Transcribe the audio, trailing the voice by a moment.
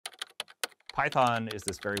Python is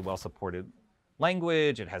this very well-supported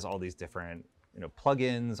language. It has all these different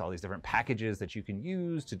plugins, all these different packages that you can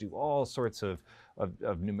use to do all sorts of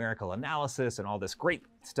numerical analysis and all this great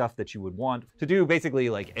stuff that you would want to do, basically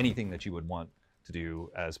like anything that you would want to do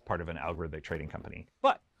as part of an algorithmic trading company.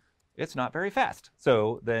 But it's not very fast.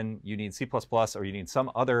 So then you need C++ or you need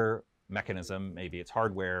some other mechanism, maybe it's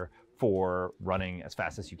hardware, for running as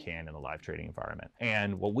fast as you can in the live trading environment.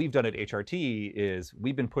 And what we've done at HRT is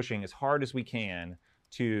we've been pushing as hard as we can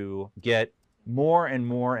to get more and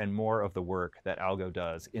more and more of the work that Algo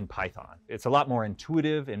does in Python. It's a lot more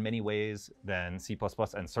intuitive in many ways than C++,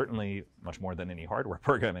 and certainly much more than any hardware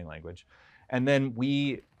programming language. And then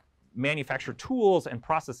we manufacture tools and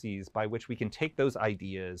processes by which we can take those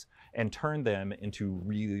ideas and turn them into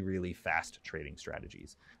really, really fast trading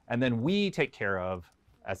strategies. And then we take care of,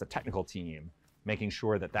 as a technical team, making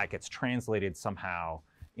sure that that gets translated somehow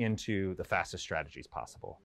into the fastest strategies possible.